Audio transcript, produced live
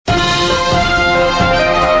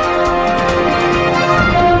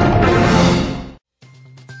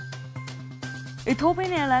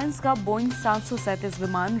Ethiopian airlines का Boeing 737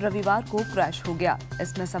 विमान रविवार को क्रैश हो गया।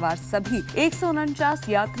 इसमें सवार सभी 149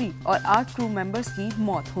 यात्री और 8 क्रू मेंबर्स की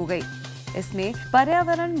मौत हो गई। इसमें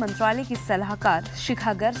पर्यावरण मंत्रालय की सलाहकार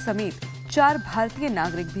शिखा गर्ग समेत 4 भारतीय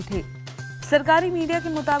नागरिक भी थे। सरकारी मीडिया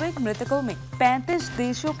के मुताबिक मृतकों में 35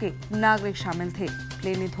 देशों के नागरिक शामिल थे।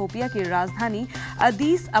 प्लेन इथियोपिया की राजधानी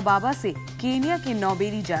अदीस अबाबा से केनिया के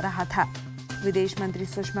नैरोबी जा रहा था। विदेश मंत्री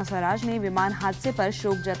सुषमा स्वराज ने विमान हादसे पर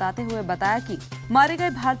शोक जताते हुए बताया कि मारे गए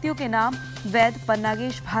भारतीयों के नाम वैद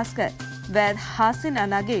पन्नागेश भास्कर, वैद हासिन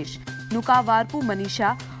अनागेश, नुकावारपू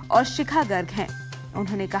मनीषा और शिखा गर्ग हैं।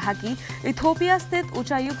 उन्होंने कहा कि इथियोपिया स्थित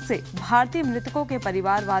उच्चायुक्त से भारतीय मृतकों के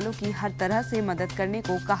परिवार वालों की हर तरह से मदद करने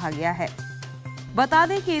को कहा गया है। बता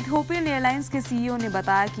दें कि इथियोपियन एयरलाइंस के सीईओ ने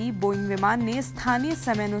बताया कि बोइंग विमान ने स्थानीय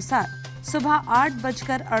समय अनुसार सुबह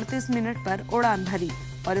 8:38 पर उड़ान भरी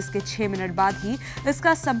और इसके 6 मिनट बाद ही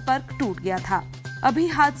इसका संपर्क टूट गया था। अभी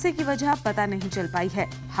हादसे की वजह पता नहीं चल पाई है।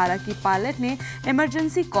 हालांकि पायलट ने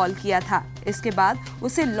इमरजेंसी कॉल किया था। इसके बाद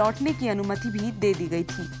उसे लौटने की अनुमति भी दे दी गई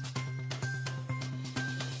थी।